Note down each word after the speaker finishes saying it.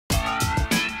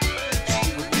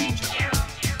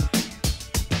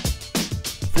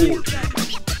Forging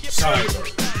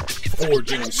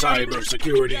cyber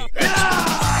security experts.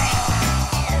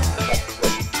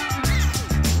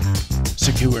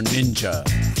 Secure Ninja.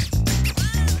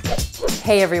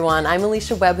 Hey everyone, I'm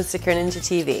Alicia Webb with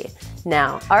SecureNinjaTV.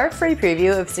 Now, our free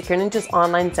preview of SecureNinja's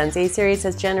online Sensei series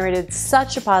has generated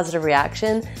such a positive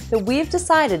reaction that we've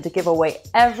decided to give away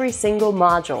every single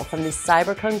module from this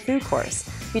Cyber Kung Fu course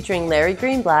featuring Larry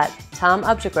Greenblatt, Tom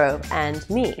Updegrove, and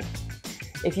me.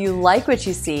 If you like what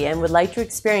you see and would like to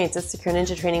experience a Secure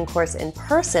Ninja training course in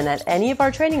person at any of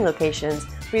our training locations,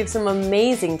 we have some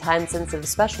amazing time-sensitive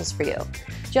specials for you.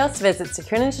 Just visit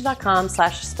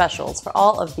SecureNinja.com/specials for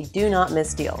all of the do not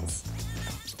miss deals.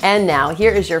 And now,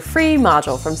 here is your free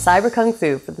module from Cyber Kung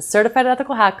Fu for the Certified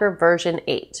Ethical Hacker version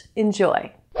 8.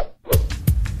 Enjoy.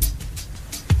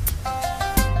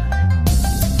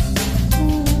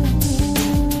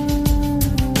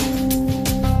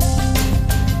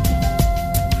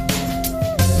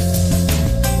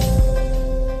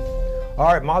 All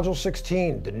right, Module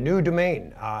 16, the new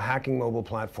domain, hacking mobile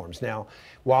platforms. Now,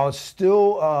 while it's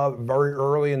still very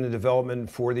early in the development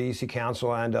for the EC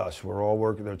Council and us, we're all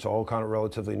working, it's all kind of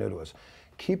relatively new to us.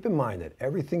 Keep in mind that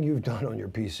everything you've done on your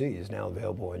PC is now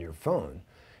available on your phone.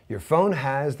 Your phone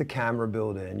has the camera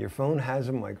built in, your phone has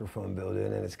a microphone built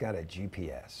in, and it's got a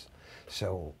GPS.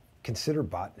 So consider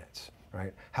botnets,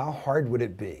 right? How hard would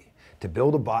it be to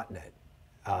build a botnet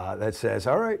that says,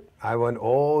 all right, I want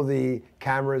all the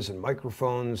cameras and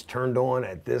microphones turned on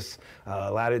at this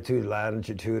latitude,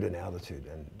 longitude, and altitude.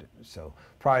 And so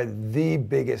probably the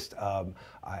biggest,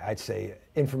 I'd say,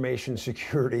 information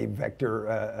security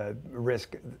vector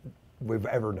risk we've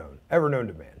ever known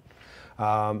to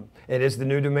man. It is the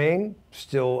new domain,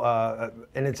 still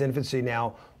in its infancy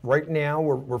now. Right now,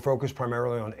 we're focused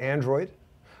primarily on Android,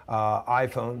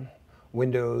 iPhone,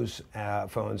 Windows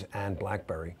phones, and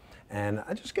BlackBerry. And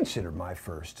I just considered my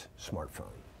first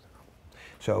smartphone.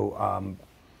 So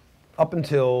up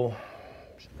until,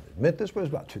 I admit this was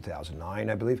about 2009,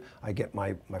 I believe, I get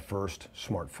my first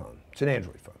smartphone. It's an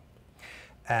Android phone.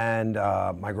 And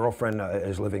my girlfriend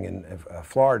is living in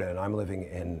Florida, and I'm living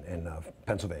in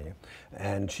Pennsylvania.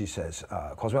 And she says,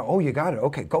 calls me, oh, you got it.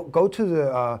 Okay, go to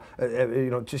the,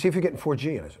 to see if you're getting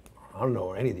 4G. And I said, I don't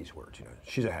know any of these words.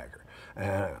 She's a hacker.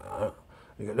 And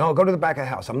no, go to the back of the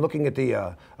house. I'm looking at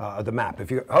the map. If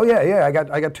you, oh yeah, I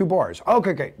got 2 bars.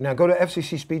 Okay. Now go to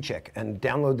FCC Speed Check and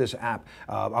download this app.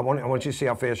 I want you to see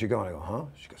how fast you're going. I go, huh?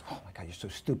 She goes, oh my God, you're so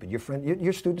stupid.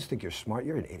 Your students think you're smart.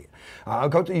 You're an idiot.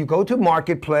 You go to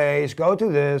Marketplace. Go to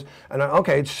this, and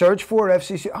okay, search for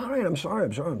FCC. All right, I'm sorry.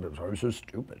 I'm so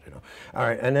stupid. All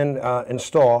right, and then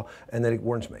install, and then it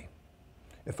warns me.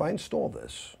 If I install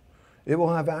this, it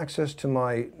will have access to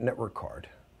my network card.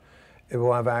 It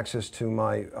will have access to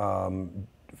my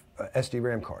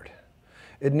SD-RAM card.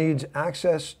 It needs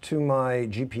access to my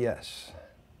GPS.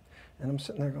 And I'm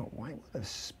sitting there going, why, what a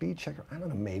speed checker? I don't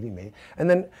know, maybe. And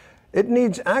then it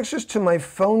needs access to my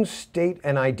phone state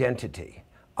and identity.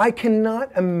 I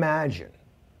cannot imagine,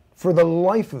 for the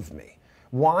life of me,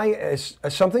 why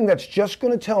something that's just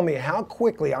going to tell me how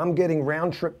quickly I'm getting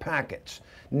round-trip packets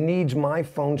needs my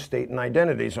phone state and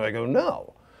identity. So I go,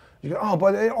 no. You go, oh,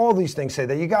 but all these things say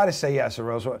that. You got to say yes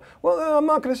or else. Well, I'm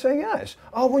not going to say yes.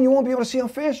 Oh, well, you won't be able to see how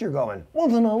fast you're going. Well,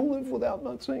 then I'll live without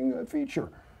not saying that feature.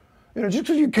 Just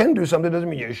because you can do something doesn't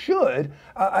mean you should.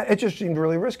 It just seemed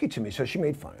really risky to me. So she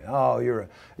made fun of me. Oh, you're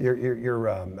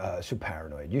so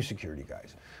paranoid. You security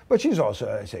guys. But she's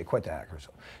also, I say, quite the hacker.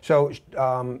 So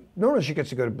normally she gets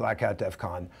to go to Black Hat DEF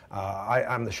CON.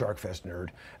 I'm the Shark Fest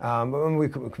nerd.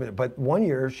 But one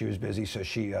year she was busy, so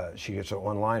she gets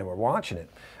online and we're watching it.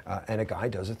 And a guy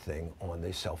does a thing on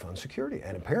the cell phone security.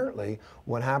 And apparently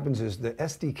what happens is the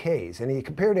SDKs, and he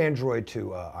compared Android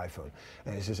to iPhone.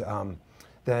 And he says, well,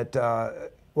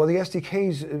 the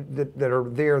SDKs that are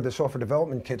there, the software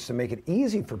development kits to make it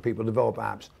easy for people to develop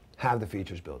apps, have the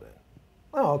features built in.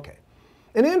 Oh, okay.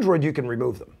 In Android, you can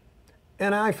remove them.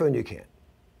 In iPhone, you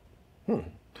can't.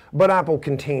 But Apple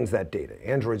contains that data.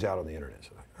 Android's out on the internet.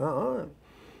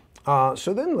 So,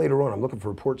 so then later on, I'm looking for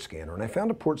a port scanner, and I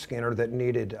found a port scanner that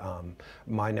needed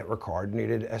my network card,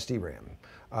 needed SD-RAM,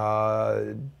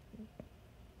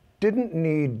 didn't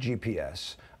need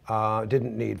GPS,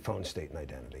 didn't need phone state and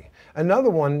identity. Another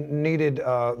one needed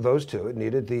those two. It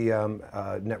needed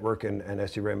the network and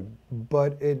SD-RAM,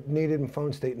 but it needed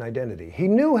phone state and identity. He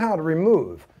knew how to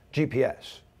remove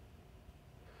GPS.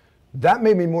 That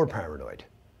made me more paranoid,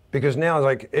 because now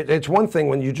like it's one thing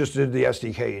when you just did the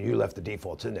SDK and you left the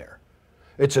defaults in there.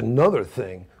 It's another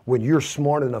thing when you're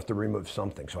smart enough to remove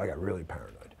something. So I got really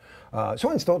paranoid. So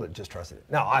I installed it, just trusted it.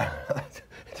 Now,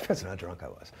 That's how drunk I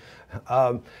was.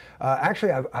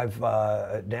 Actually, I've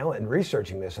now in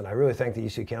researching this, and I really thank the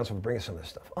ECU Council for bringing some of this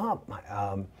stuff up.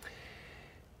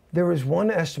 There was one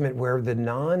estimate where the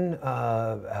non-Android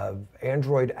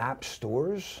app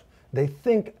stores, they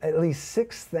think at least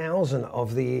 6,000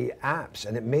 of the apps,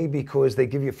 and it may be because they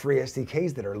give you free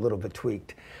SDKs that are a little bit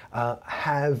tweaked,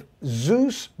 have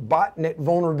Zeus botnet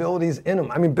vulnerabilities in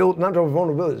them. I mean, not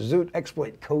vulnerabilities, Zeus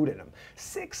exploit code in them.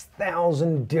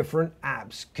 6,000 different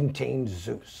apps contain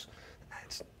Zeus.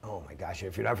 Oh my gosh,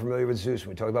 if you're not familiar with Zeus, when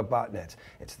we talk about botnets,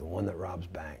 it's the one that robs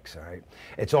banks, all right?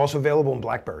 It's also available in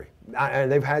BlackBerry.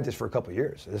 And they've had this for a couple of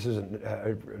years. This isn't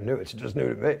new, it's just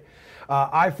new to me.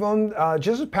 iPhone,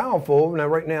 just as powerful. Now,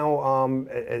 right now,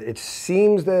 it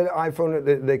seems that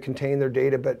iPhone, they contain their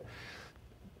data, but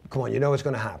come on, you know it's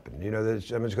going to happen. You know that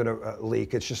it's going to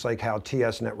leak. It's just like how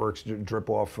TS networks drip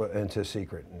off into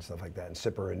Secret and stuff like that, and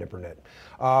Zipper and Nippernet.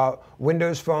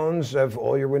 Windows phones have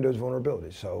all your Windows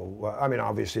vulnerabilities. So, I mean,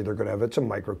 obviously they're going to have, it's a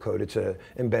microcode, it's an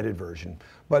embedded version,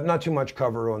 but not too much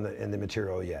cover on in the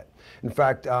material yet. In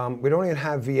fact, we don't even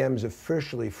have VMs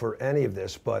officially for any of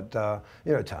this, but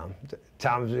you know,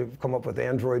 Tom's come up with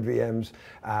Android VMs.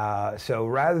 So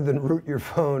rather than root your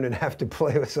phone and have to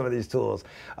play with some of these tools,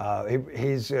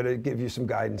 he's going to give you some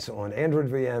guidance on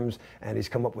Android VMs, and he's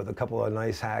come up with a couple of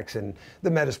nice hacks, and the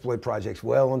Metasploit project's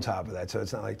well on top of that. So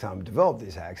it's not like Tom developed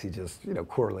these hacks, he just, you know,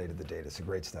 correlated the data. It's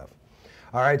great stuff.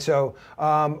 All right, so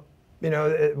you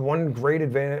know, one great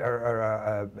advantage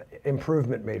or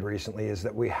improvement made recently is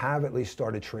that we have at least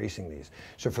started tracing these.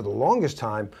 So for the longest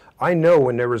time, I know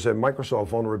when there was a Microsoft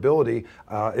vulnerability,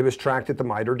 it was tracked at the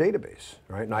MITRE database,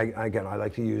 right? And I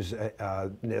like to use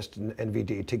NIST and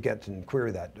NVD to get and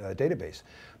query that database,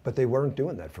 but they weren't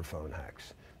doing that for phone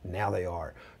hacks. Now they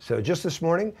are. So just this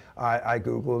morning, I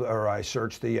Googled, or I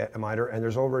searched the MITRE, and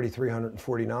there's already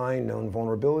 349 known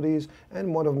vulnerabilities,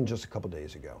 and one of them just a couple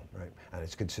days ago, right? And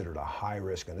it's considered a high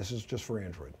risk, and this is just for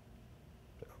Android.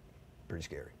 So, pretty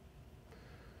scary.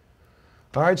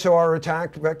 All right, so our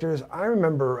attack vectors, I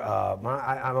remember, I'm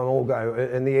an old guy,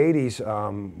 in the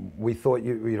 80s, we thought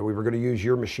we were going to use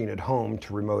your machine at home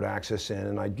to remote access in,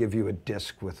 and I'd give you a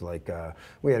disk with like,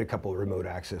 we had a couple of remote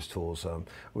access tools,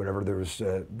 whatever, there was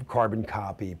Carbon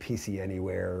Copy, PC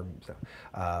Anywhere,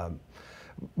 so,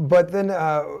 but then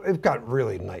it got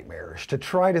really nightmarish. To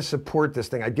try to support this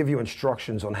thing, I'd give you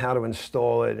instructions on how to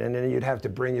install it, and then you'd have to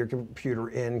bring your computer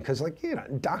in, because, like, you know,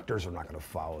 doctors are not going to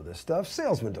follow this stuff.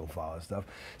 Salesmen don't follow this stuff.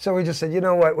 So we just said, you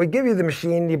know what, we give you the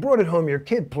machine, you brought it home, your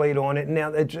kid played on it, and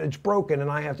now it's broken, and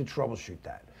I have to troubleshoot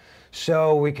that.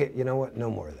 So we can, you know what,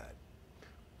 no more of that.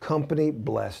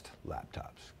 Company-blessed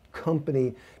laptops.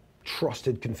 Company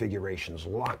trusted configurations,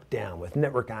 locked down with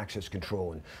network access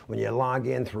control. And when you log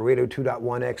in through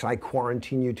 802.1x, I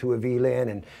quarantine you to a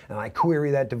VLAN, and I query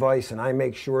that device, and I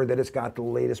make sure that it's got the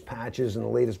latest patches and the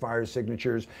latest virus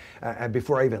signatures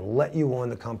before I even let you on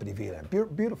the company VLAN.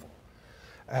 Beautiful.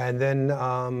 And then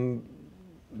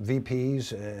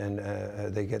VPs, and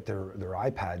they get their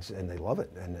iPads, and they love it,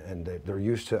 and they're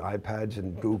used to iPads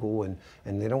and Google, and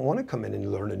they don't want to come in and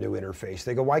learn a new interface.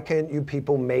 They go, why can't you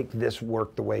people make this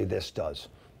work the way this does?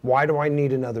 Why do I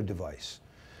need another device?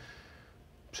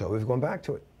 So we've gone back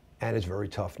to it, and it's very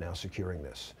tough now securing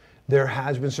this. There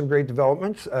has been some great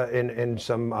developments in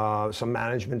some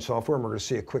management software, and we're going to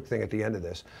see a quick thing at the end of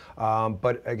this.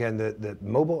 But again, the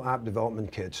mobile app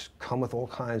development kits come with all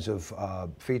kinds of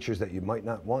features that you might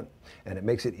not want, and it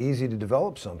makes it easy to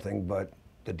develop something, but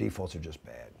the defaults are just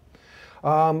bad.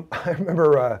 I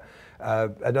remember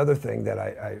another thing that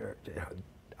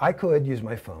I could use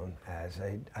my phone as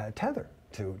a tether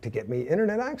to get me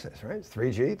internet access, right? It's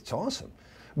 3G, it's awesome.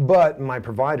 But my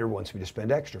provider wants me to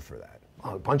spend extra for that.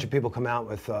 A bunch of people come out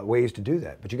with ways to do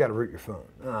that, but you got to root your phone.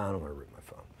 Oh, I don't want to root my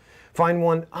phone. Find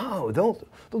one, oh,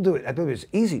 they'll do it. I believe it's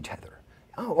easy tether.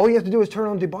 Oh, all you have to do is turn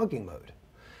on debugging mode.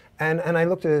 And I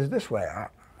looked at it this way.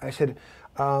 I said,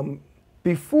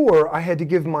 before I had to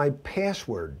give my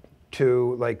password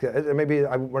to, like, maybe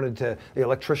I wanted the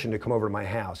electrician to come over to my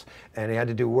house, and he had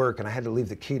to do work, and I had to leave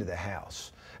the key to the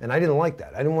house. And I didn't like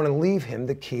that. I didn't want to leave him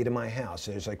the key to my house.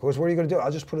 And he's like, well, what are you going to do?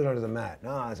 I'll just put it under the mat.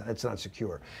 No, it's not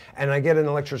secure. And I get an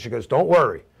electrician who goes, don't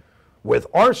worry. With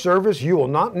our service, you will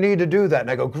not need to do that.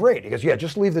 And I go, great. He goes, yeah,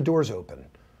 just leave the doors open.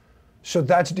 So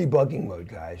that's debugging mode,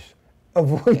 guys.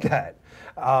 Avoid that.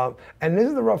 And this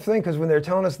is the rough thing, because when they're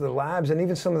telling us the labs and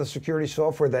even some of the security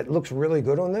software that looks really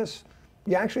good on this,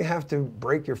 you actually have to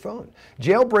break your phone.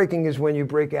 Jailbreaking is when you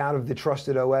break out of the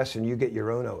trusted OS and you get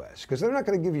your own OS, because they're not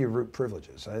going to give you root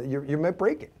privileges. You might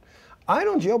break it. I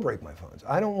don't jailbreak my phones.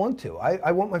 I don't want to.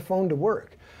 I want my phone to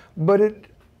work. But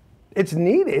it's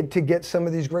needed to get some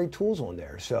of these great tools on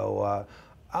there. So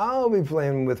I'll be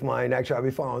playing with mine. Actually, I'll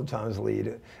be following Tom's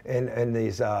lead in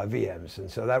these VMs, and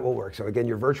so that will work. So again,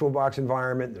 your VirtualBox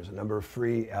environment, there's a number of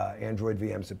free Android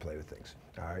VMs that play with things.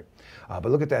 All right, but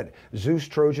look at that. Zeus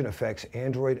Trojan affects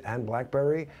Android and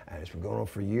BlackBerry, and it's been going on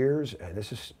for years, and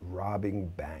this is robbing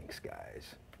banks,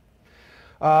 guys.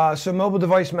 So mobile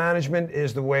device management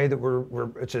is the way that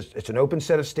it's an open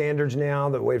set of standards now,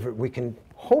 the way we can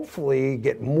hopefully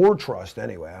get more trust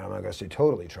anyway. I'm not going to say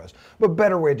totally trust, but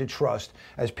better way to trust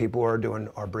as people are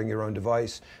bring your own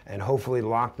device and hopefully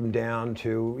lock them down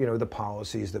to, you know, the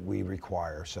policies that we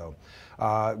require. So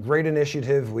great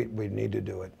initiative. We need to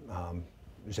do it.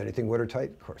 Is anything watertight?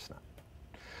 Of course not.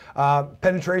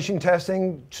 Penetration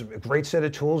testing, a great set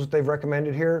of tools that they've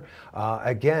recommended here.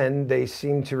 Again, they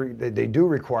do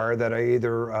require that I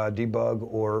either debug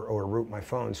or root my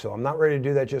phone. So I'm not ready to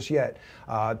do that just yet.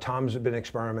 Tom's been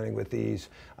experimenting with these,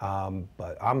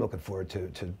 but I'm looking forward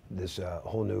to this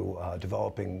whole new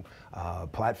developing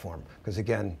platform. Because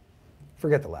again,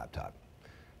 forget the laptop.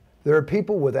 There are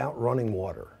people without running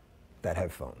water that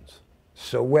have phones.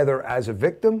 So whether as a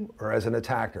victim or as an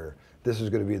attacker, this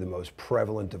is going to be the most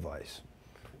prevalent device.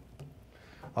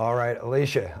 All right,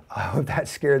 Alicia, I hope that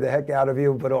scared the heck out of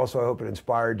you, but also I hope it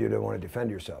inspired you to want to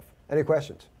defend yourself. Any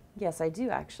questions? Yes, I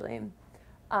do actually.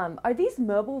 Are these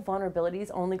mobile vulnerabilities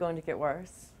only going to get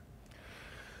worse?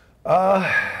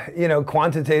 You know,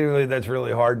 quantitatively that's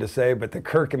really hard to say, but the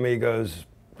Kirk in me goes,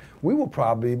 we will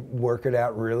probably work it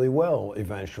out really well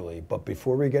eventually, but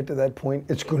before we get to that point,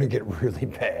 it's going to get really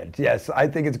bad. Yes, I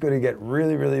think it's going to get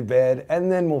really, really bad,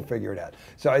 and then we'll figure it out.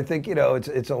 So I think, you know,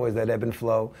 it's always that ebb and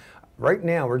flow. Right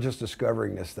now, we're just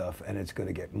discovering this stuff, and it's going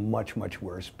to get much, much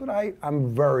worse. But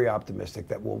I'm very optimistic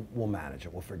that we'll manage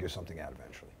it. We'll figure something out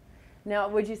eventually. Now,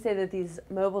 would you say that these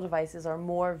mobile devices are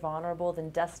more vulnerable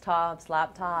than desktops,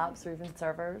 laptops, or even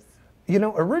servers? You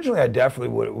know, originally I definitely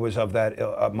was of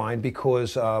that mind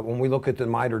because when we look at the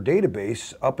MITRE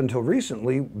database, up until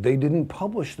recently, they didn't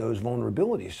publish those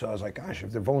vulnerabilities. So I was like, gosh,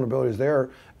 if the vulnerability is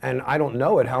there and I don't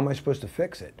know it, how am I supposed to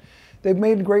fix it? They've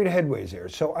made great headways there.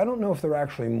 So I don't know if they're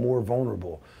actually more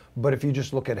vulnerable, but if you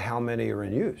just look at how many are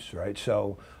in use, right?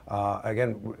 So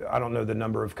again, I don't know the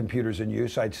number of computers in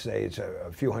use. I'd say it's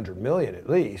a few 100 million at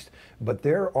least, but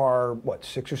there are, what,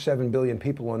 6 or 7 billion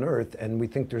people on Earth, and we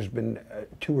think there's been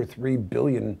 2 or 3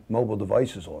 billion mobile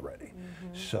devices already.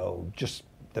 Mm-hmm. So just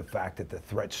the fact that the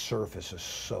threat surface is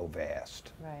so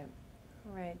vast. Right.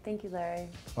 All right. Thank you, Larry.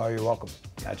 Oh, you're welcome.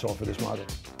 That's all for this module.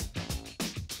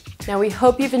 Now we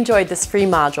hope you've enjoyed this free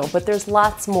module, but there's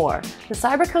lots more. The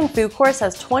Cyber Kung Fu course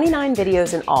has 29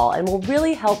 videos in all and will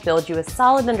really help build you a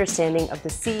solid understanding of the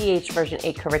CEH version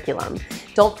 8 curriculum.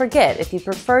 Don't forget, if you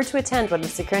prefer to attend one of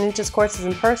the SecureNinja's courses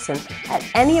in person at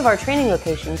any of our training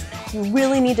locations, you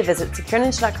really need to visit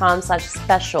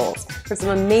SecureNinja.com/specials for some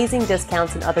amazing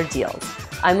discounts and other deals.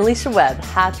 I'm Alicia Webb.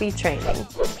 Happy training.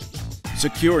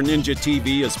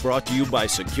 SecureNinjaTV is brought to you by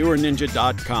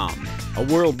SecureNinja.com, a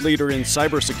world leader in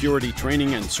cybersecurity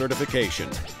training and certification.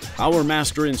 Our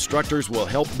master instructors will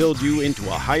help build you into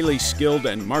a highly skilled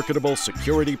and marketable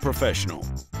security professional.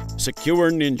 Secure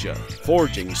Ninja,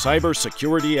 forging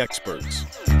cybersecurity experts.